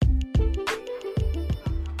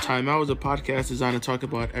Time Out is a podcast designed to talk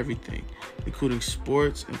about everything, including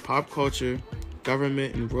sports and pop culture,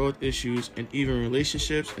 government and world issues, and even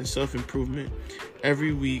relationships and self-improvement.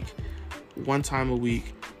 Every week, one time a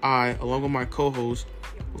week, I, along with my co-host,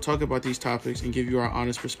 will talk about these topics and give you our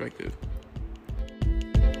honest perspective.